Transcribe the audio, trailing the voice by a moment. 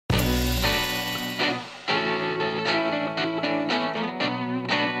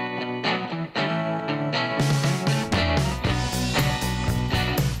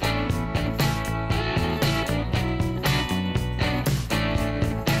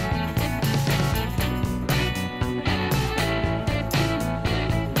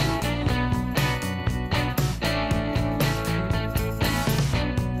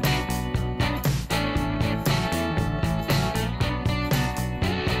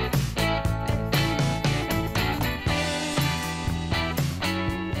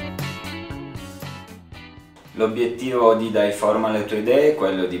L'obiettivo di Dai forma alle tue idee è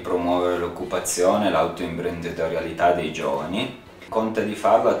quello di promuovere l'occupazione e l'autoimprenditorialità dei giovani. Conta di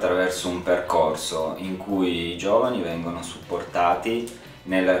farlo attraverso un percorso in cui i giovani vengono supportati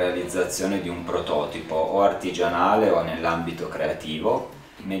nella realizzazione di un prototipo o artigianale o nell'ambito creativo,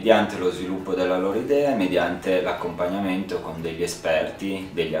 mediante lo sviluppo della loro idea e mediante l'accompagnamento con degli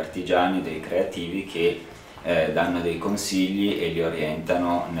esperti, degli artigiani, dei creativi che danno dei consigli e li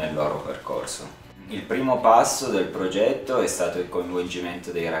orientano nel loro percorso. Il primo passo del progetto è stato il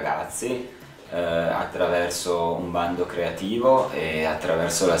coinvolgimento dei ragazzi attraverso un bando creativo e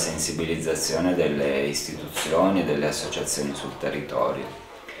attraverso la sensibilizzazione delle istituzioni e delle associazioni sul territorio.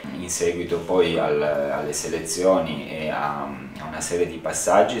 In seguito poi alle selezioni e a una serie di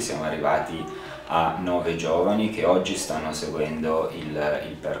passaggi siamo arrivati a 9 giovani che oggi stanno seguendo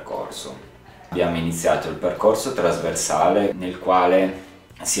il percorso. Abbiamo iniziato il percorso trasversale nel quale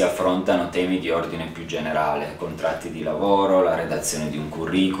si affrontano temi di ordine più generale, contratti di lavoro, la redazione di un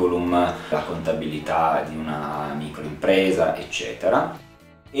curriculum, la contabilità di una microimpresa, eccetera.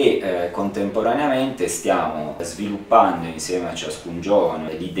 E contemporaneamente stiamo sviluppando insieme a ciascun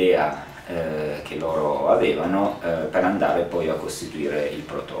giovane l'idea che loro avevano per andare poi a costituire il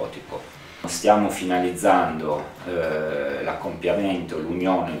prototipo. Stiamo finalizzando l'accompiamento,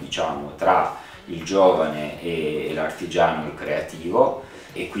 l'unione diciamo tra il giovane e l'artigiano, il creativo,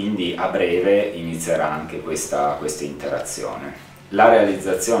 e quindi a breve inizierà anche questa interazione. La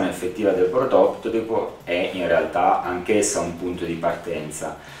realizzazione effettiva del prototipo è in realtà anch'essa un punto di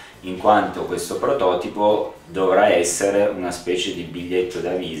partenza, in quanto questo prototipo dovrà essere una specie di biglietto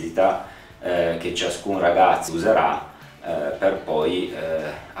da visita che ciascun ragazzo userà per poi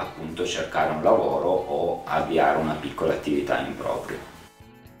appunto cercare un lavoro o avviare una piccola attività in proprio.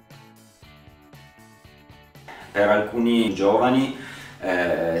 Per alcuni giovani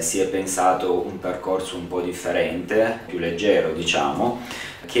si è pensato un percorso un po' differente, più leggero diciamo,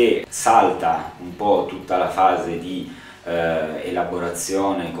 che salta un po' tutta la fase di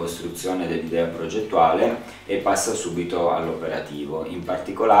elaborazione e costruzione dell'idea progettuale e passa subito all'operativo. In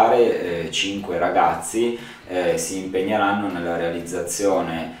particolare 5 ragazzi si impegneranno nella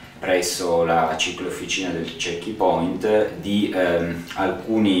realizzazione presso la ciclofficina del Checky Point di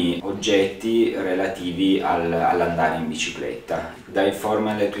alcuni oggetti relativi all'andare in bicicletta. Dai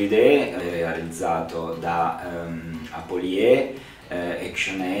forma alle tue idee è realizzato da Appolie,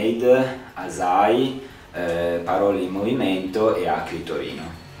 ActionAid, Asai, Parole in Movimento e Acri Torino.